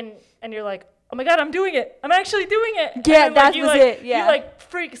and you're like, oh my God, I'm doing it. I'm actually doing it. Yeah, and then, that was it. Yeah. You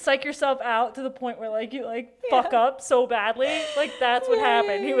like psych yourself out to the point where like you like fuck up so badly. Like that's what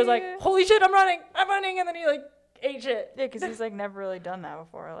happened. He was like, holy shit, I'm running. And then he like ate shit. Yeah, because he's like never really done that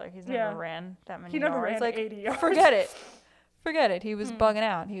before. Like he's never ran that many He never yards. ran Like 80 yards. Forget it. He was bugging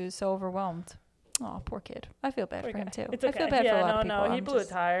out. He was so overwhelmed. Oh, poor kid. I feel bad for him too. It's okay. I feel bad for a lot of people. No, he blew a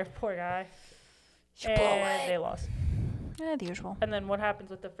tire. Poor guy. Blew it. And they lost. The usual. And then what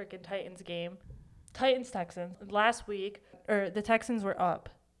happens with the freaking Titans game? Texans. Last week, or the Texans were up,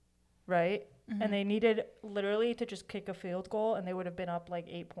 right? And they needed literally to just kick a field goal, and they would have been up like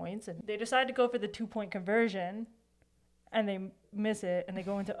 8 points. And they decided to go for the 2-point conversion, and they miss it, and they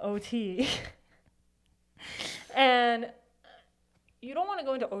go into OT. And you don't want to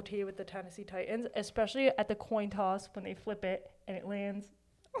go into OT with the Tennessee Titans, especially at the coin toss when they flip it and it lands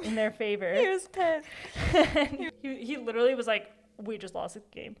in their favor. He was pissed. he literally was like, we just lost this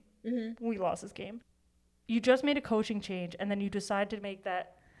game. We lost this game. You just made a coaching change, and then you decide to make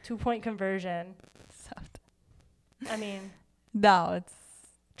that 2-point conversion. I mean, No, it's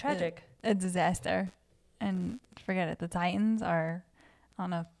tragic. a disaster. And forget it. The Titans are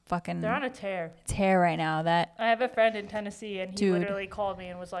on a fucking They're on a tear. tear right now. That I have a friend in Tennessee, and he Dude. literally called me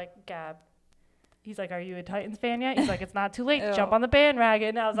and was like, Gab. He's like, are you a Titans fan yet? He's like, it's not too late to Ew. jump on the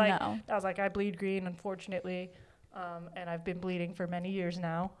bandwagon. I was like, No. I bleed green, unfortunately. And I've been bleeding for many years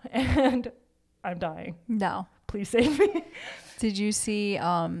now. And I'm dying. no. Please save me. Did you see?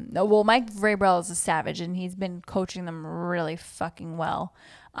 Well, Mike Vrabel is a savage, and he's been coaching them really fucking well.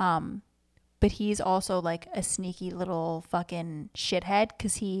 But he's also like a sneaky little fucking shithead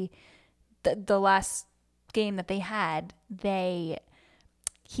because the last game that they had,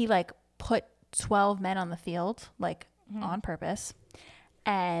 he like put 12 men on the field like on purpose,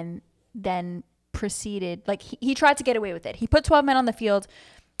 and then proceeded like he tried to get away with it. He put 12 men on the field,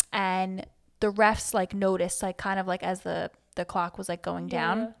 and the refs like noticed like kind of like as the clock was like going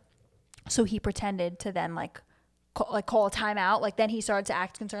down. So he pretended to then like call a timeout. Like then he started to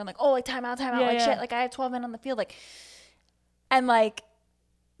act concerned, like, oh, like timeout, like shit, like I had 12 men on the field, like, and like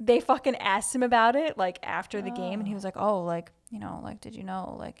they fucking asked him about it like after the game, and he was like, oh, like, you know, like, did you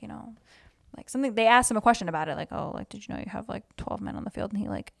know, like, you know, like something. They asked him a question about it, like, oh, like, did you know you have like 12 men on the field? And he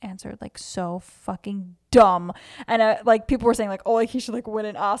like answered like so fucking dumb, and like people were saying like, oh, like he should like win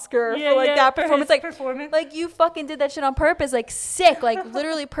an Oscar for like that performance. Like you fucking did that shit on purpose, like sick, like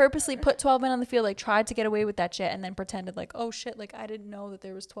literally purposely put 12 men on the field, like tried to get away with that shit, and then pretended like, oh shit, like I didn't know that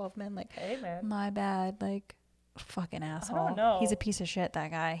there was 12 men. Like, Hey, man. my bad, like fucking asshole. I don't know. He's a piece of shit,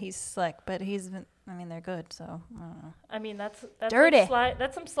 that guy. He's slick, but I mean, they're good, so I don't know. I mean, that's Dirty.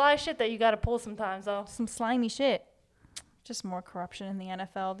 That's some sly shit that you got to pull sometimes, though. Some slimy shit. Just more corruption in the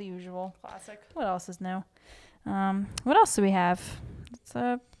NFL, the usual. Classic. What else is new? What else do we have?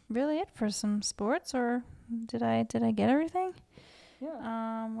 That's really it for some sports, or did I get everything?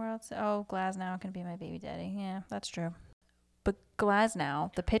 Yeah. Where else? Oh, Glasnow can be my baby daddy. Yeah, that's true. But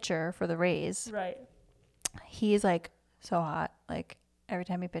Glasnow, the pitcher for the Rays, Right. he's like so hot. Like every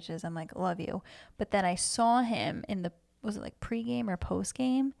time he pitches, I'm like, love you. But then I saw him in was it like pregame or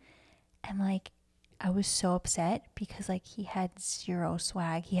postgame? And like, I was so upset because like he had zero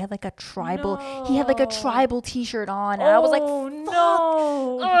swag. He had like a tribal, t-shirt on. And I was like, fuck.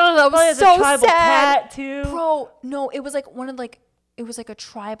 No. I was Probably so a tribal sad. cat too. Bro, no, it was like it was like a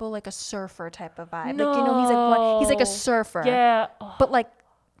tribal, like a surfer type of vibe. No. Like, you know, he's like a surfer. Yeah. But like,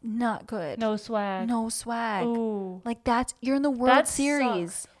 not good. No swag. No swag. Ooh. Like you're in the World That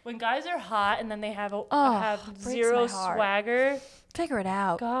Series. sucks. When guys are hot and then they have breaks zero my heart. swagger. Figure it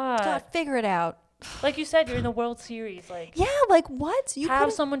out. God, figure it out. like you said, you're in the World Series. Like, Yeah, like what? You have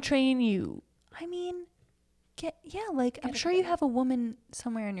couldn't- someone train you. I mean, like I'm sure you have a woman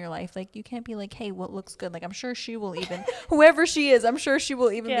somewhere in your life. Like you can't be like, hey, what looks good? Like I'm sure she will even, whoever she is, I'm sure she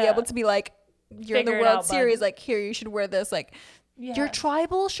will even be able to be like, you're in Figure the it World out, bud. Series. Like here, you should wear this. Like your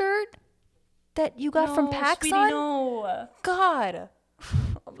tribal shirt that you got from PacSun. Sweetie, no. God.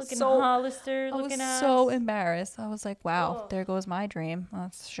 Looking Hollister, I was looking ass. so embarrassed. I was like, wow, there goes my dream.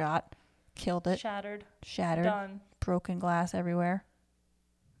 That's shot. Killed it. Shattered. Shattered. Broken glass everywhere.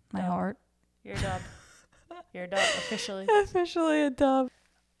 My heart. You're a dub. You're a dub, officially. Officially a dub.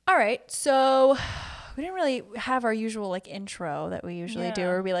 All right, so we didn't really have our usual like intro that we usually do,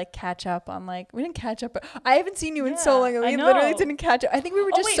 where we like catch up on like, we didn't catch up. I haven't seen you in so long, and we literally didn't catch up. I think we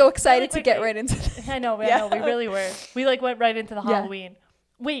were just so excited to get right into this. I know, we really were. We like went right into the Halloween.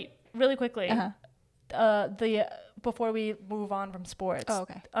 Wait, really quickly. Before we move on from sports. Oh,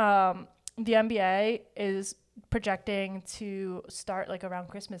 okay. The NBA is projecting to start like around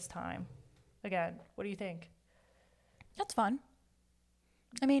Christmas time again. What do you think? That's fun.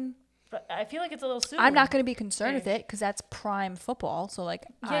 I mean, but I feel like it's a little soon. I'm not going to be concerned with it because that's prime football. So like,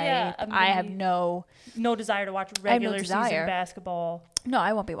 I have no desire to watch regular season basketball. No,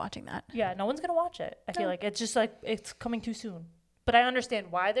 I won't be watching that. Yeah, no one's going to watch it. I feel like it's just like it's coming too soon. But I understand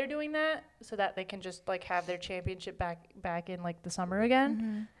why they're doing that, so that they can just like have their championship back in like the summer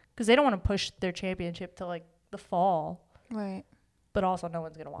again, because they don't want to push their championship to like the fall. Right. But also, no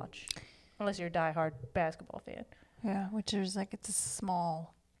one's gonna watch unless you're a diehard basketball fan. Yeah, which is like it's a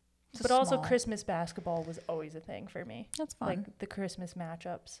small. But also, Christmas basketball was always a thing for me. That's fun. Like the Christmas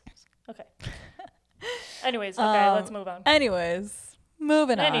matchups. Okay. Anyways, okay, let's move on. Anyways,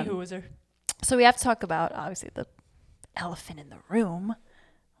 moving on. Anywho, so we have to talk about obviously the elephant in the room.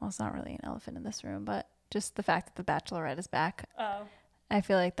 Well, it's not really an elephant in this room, but just the fact that the Bachelorette is back. Oh. I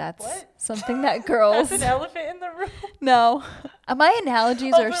feel like that's something that girls. That's an elephant in the room. No, my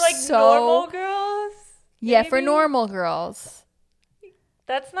analogies are for like so normal girls. Yeah, maybe? for normal girls.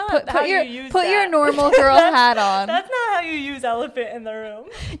 That's not how you use put that. your normal girl hat on. That's not how you use elephant in the room.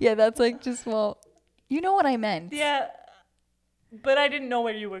 Yeah, that's like just you know what I meant. Yeah, but I didn't know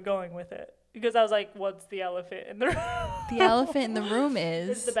where you were going with it. Because I was like, what's the elephant in the room? The elephant in the room is...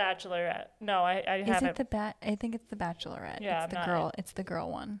 It's the Bachelorette. No, I haven't. Is it I think it's the Bachelorette. Yeah, it's the girl. It's the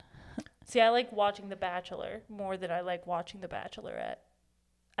girl one. See, I like watching The Bachelor more than I like watching The Bachelorette.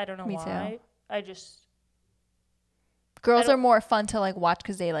 I don't know why. Me too. I just... Girls are more fun to like watch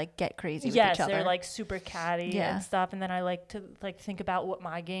because they like get crazy with each other. Yes, they're like super catty and stuff. And then I like to like think about what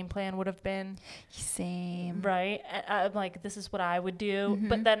my game plan would have been. Same. Right. And I'm like, this is what I would do.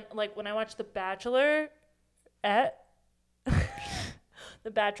 But then like when I watch The Bachelorette,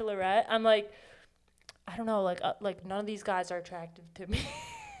 I'm like, I don't know, like none of these guys are attractive to me.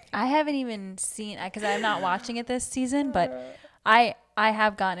 I haven't even seen, because I'm not watching it this season, but I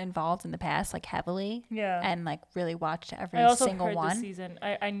have gotten involved in the past, like heavily, and like really watched every single one. I also heard the season.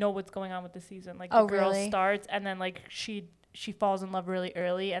 I know what's going on with the season. Like the girl really? starts, and then like she falls in love really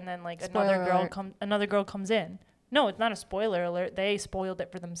early, and then like Spoiler another girl comes in. No, it's not a spoiler alert. They spoiled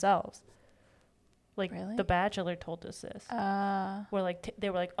it for themselves. Like really? The Bachelor told us this. Where like they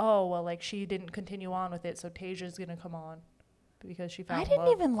were like, oh well, like she didn't continue on with it, so Tasia's gonna come on. Because she found I didn't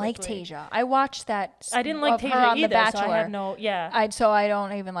even like Tasia. I watched that. I didn't like Tasia on either. The Bachelor. So I have no. So I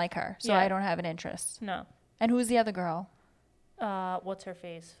don't even like her. So I don't have an interest. No. And who's the other girl? What's her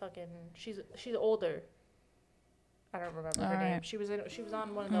face? Fucking. She's older. I don't remember her name. She was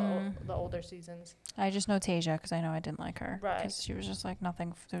on one of the older seasons. I just know Tasia because I know I didn't like her. Right. Because she was just like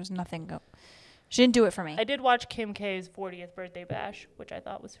nothing. There was nothing. She didn't do it for me. I did watch Kim K's 40th birthday bash, which I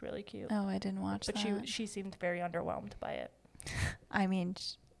thought was really cute. Oh, I didn't watch that. But she seemed very underwhelmed by it. I mean,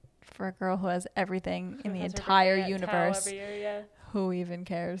 for a girl who has everything in the entire universe, every year, who even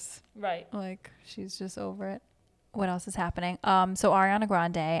cares? Right. Like, she's just over it. What else is happening? So Ariana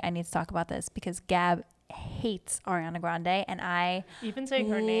Grande, I need to talk about this because Gab hates Ariana Grande, and I even saying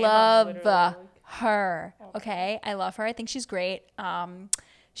her name, love her. Okay, I love her. I think she's great.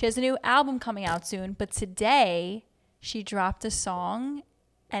 She has a new album coming out soon, but today she dropped a song,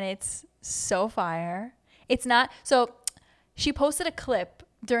 and it's so fire. It's not so. She posted a clip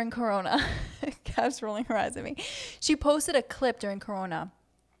during Corona. Gab's rolling her eyes at me. She posted a clip during Corona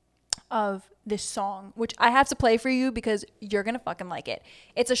of this song, which I have to play for you because you're going to fucking like it.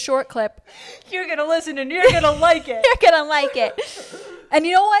 It's a short clip. You're going to listen and you're going to like it. You're going to like it. And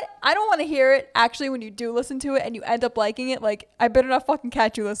you know what? I don't want to hear it actually when you do listen to it and you end up liking it. Like, I better not fucking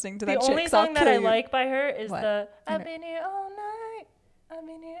catch you listening to that shit. The only song that I like by her is what? I've been here all night. I've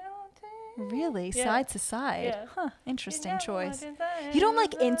been here all day. Really? Yeah. Side to side? Yeah. Huh. Interesting choice. You don't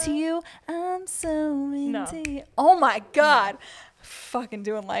like Into You? I'm so into you. Oh my God. Fucking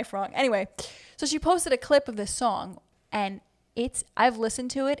doing life wrong. Anyway, so she posted a clip of this song and I've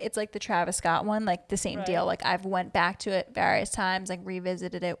listened to it. It's like the Travis Scott one, like the same deal. Like I've went back to it various times, like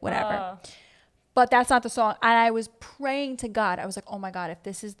revisited it, whatever. But that's not the song. And I was praying to God. I was like, oh my God, if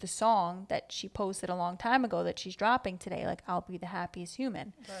this is the song that she posted a long time ago that she's dropping today, like I'll be the happiest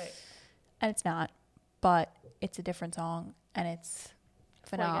human. Right. And it's not, but it's a different song and it's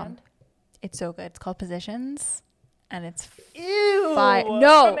phenomenal. It's so good. It's called Positions. and it's Ew.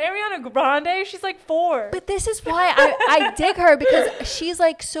 No. From Ariana Grande, she's like 4. But this is why I dig her, because she's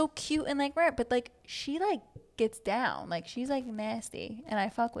like so cute and like rare, but like she like gets down, like she's like nasty, and I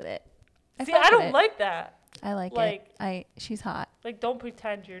fuck with it. See, I don't like that. I like it. She's hot. Like, don't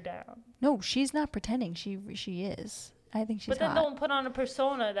pretend you're down. No, she's not pretending. She is. I think she's hot. But then don't put on a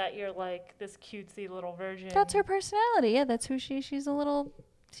persona that you're like this cutesy little virgin. That's her personality. Yeah, that's who she's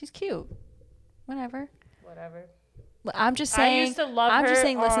cute. Whatever. I'm just saying. I used to love her. I'm just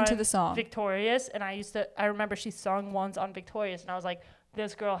saying, listen to the song. Victorious, and I remember she sung once on Victorious, and I was like,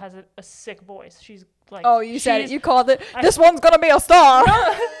 this girl has a sick voice. She's like. Oh, you said it. You called it. This one's gonna be a star.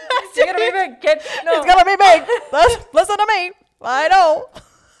 No, it's gonna be big. It's gonna be big. Listen to me. I know.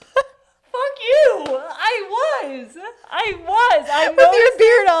 Fuck you. I know. With your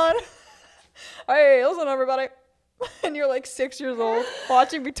beard on. Hey, listen, everybody. And you're like 6 years old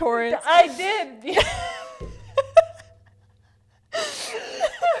watching Victorious. I did.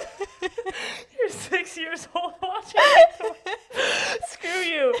 You're 6 years old watching Victorious. Screw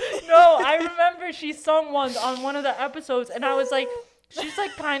you. No, I remember she sung once on one of the episodes, and I was like, she's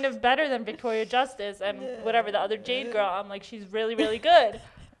like kind of better than Victoria Justice and whatever, the other Jade girl. I'm like, she's really, really good.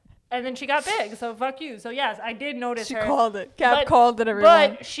 And then she got big, so fuck you. So yes, I did notice her. She called it. Cap called it,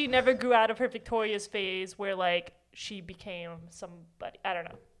 everyone. But she never grew out of her Victorious phase where like she became somebody. I don't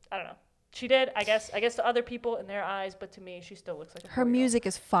know. She did, I guess to other people in their eyes, but to me, she still looks like a her music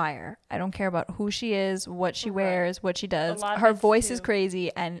is fire. I don't care about who she is, what she wears, what she does. Her voice is crazy,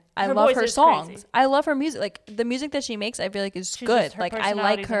 and I love her songs. Crazy. I love her music. Like the music that she makes, I feel like is good. Like I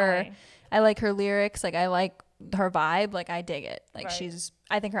like her. Annoying. I like her lyrics. Like I like her vibe. Like I dig it. Like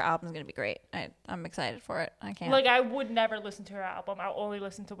I think her album's gonna be great. I'm excited for it. I can't. Like I would never listen to her album. I'll only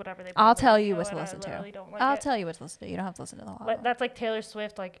listen to whatever they. I'll tell you what to listen to. I'll tell you what to listen to. You don't have to listen to the whole album. That's like Taylor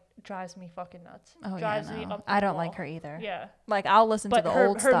Swift. Like drives me fucking nuts. Oh drives yeah, me no. up the I don't wall. like her either. Yeah. Like I'll listen to the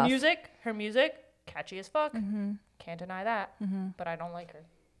old stuff. Her music, catchy as fuck. Mm-hmm. Can't deny that. Mm-hmm. But I don't like her.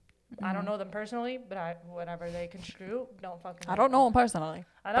 Mm-hmm. I don't know them personally, but whatever they construe, don't fucking. I don't know them personally.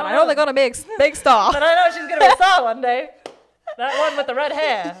 I know they're gonna be big star. But I know she's gonna be a star one day. That one with the red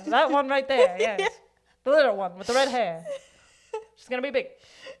hair. That one right there, yes. Yeah. The little one with the red hair. She's gonna be big.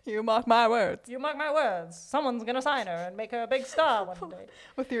 You mark my words. You mark my words. Someone's gonna sign her and make her a big star one day.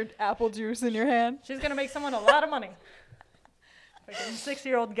 With your apple juice in your hand. She's gonna make someone a lot of money. Freaking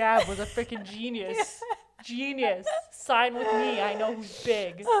 6-year-old Gab was a freaking genius. Genius. Sign with me. I know who's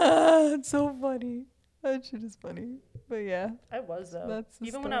big. It's so funny. That shit is funny. But yeah. I was though.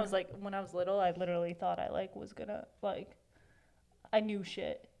 Even when I was little, I literally thought I was gonna I knew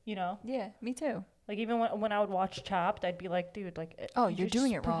shit, you know? Yeah, me too. Like even when I would watch Chopped, I'd be like, dude, like. Oh, you're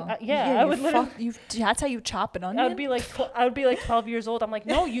doing it wrong. I would literally. That's how you chop an onion. I would be like 12 years old. I'm like,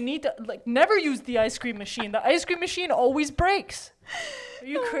 no, you need to never use the ice cream machine. The ice cream machine always breaks. Are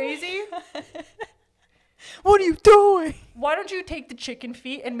you crazy? What are you doing? Why don't you take the chicken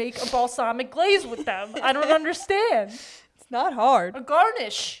feet and make a balsamic glaze with them? I don't understand. It's not hard. A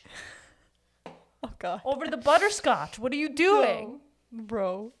garnish. Oh God. Over the butterscotch. What are you doing?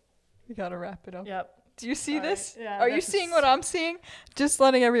 Bro, we gotta wrap it up. Yep. Do you see this? Yeah, are you seeing what I'm seeing? Just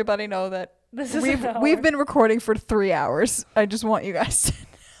letting everybody know that we've been recording for 3 hours. I just want you guys to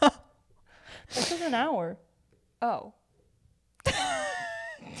know. This is an hour. Oh. I'm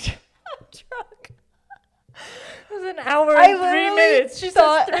drunk. It was an hour and 3 minutes. She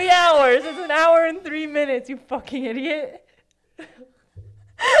said 3 hours. It's an hour and 3 minutes, you fucking idiot.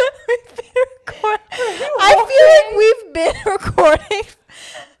 I feel like we've been recording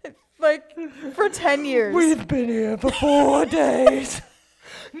for 10 years. We've been here for 4 days.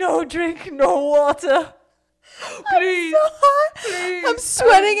 No drink, no water. Please. I'm so hot. Please. I'm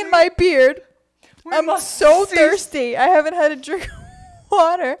sweating in my beard. I'm so thirsty. I haven't had a drink of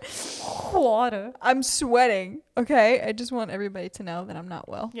water. I'm sweating. Okay? I just want everybody to know that I'm not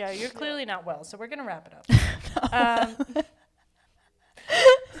well. Yeah, you're clearly not well, so we're going to wrap it up.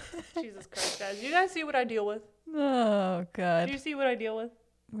 Jesus Christ, guys. You guys see what I deal with? Oh, God. Do you see what I deal with?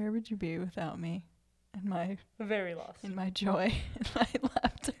 Where would you be without me? Very lost. In my joy. In my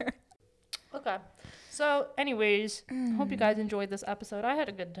laughter. Okay. So, anyways, hope you guys enjoyed this episode. I had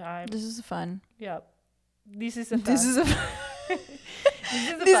a good time. This is fun. Yep. This is a fun. This is a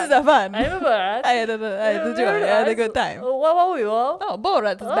fun. I remember that. I had a joy. I had a good time. Oh,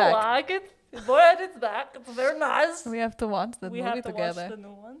 Borat is back. I like it. Borat is back. It's very nice. We have to watch the movie together. We have to watch the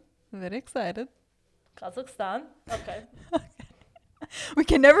new one. Very excited. Kazakhstan. Okay. We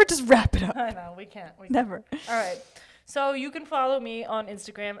can never just wrap it up. I know, we can't. Never. All right. So you can follow me on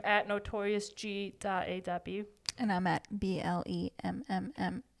Instagram at notoriousg.a.b. And I'm at BLEMMMS.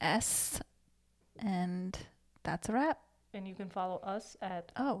 And That's a wrap. And you can follow us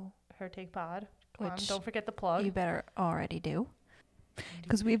at Her Take Pod. Come on, Which don't forget the plug. You better already do.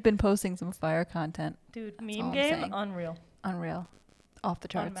 Because we've been posting some fire content. Dude, That's meme all I'm game, saying. unreal. Off the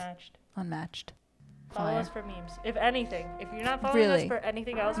charts. Unmatched. Fire. Follow us for memes. If anything. If you're not following us for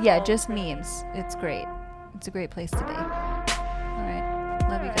anything else, yeah, follow just us for memes. It's great. It's a great place to be. All right.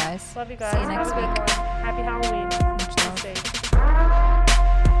 Love you guys. Love you guys. See you next Have a good week. one. Happy Halloween. Much love. Stay safe.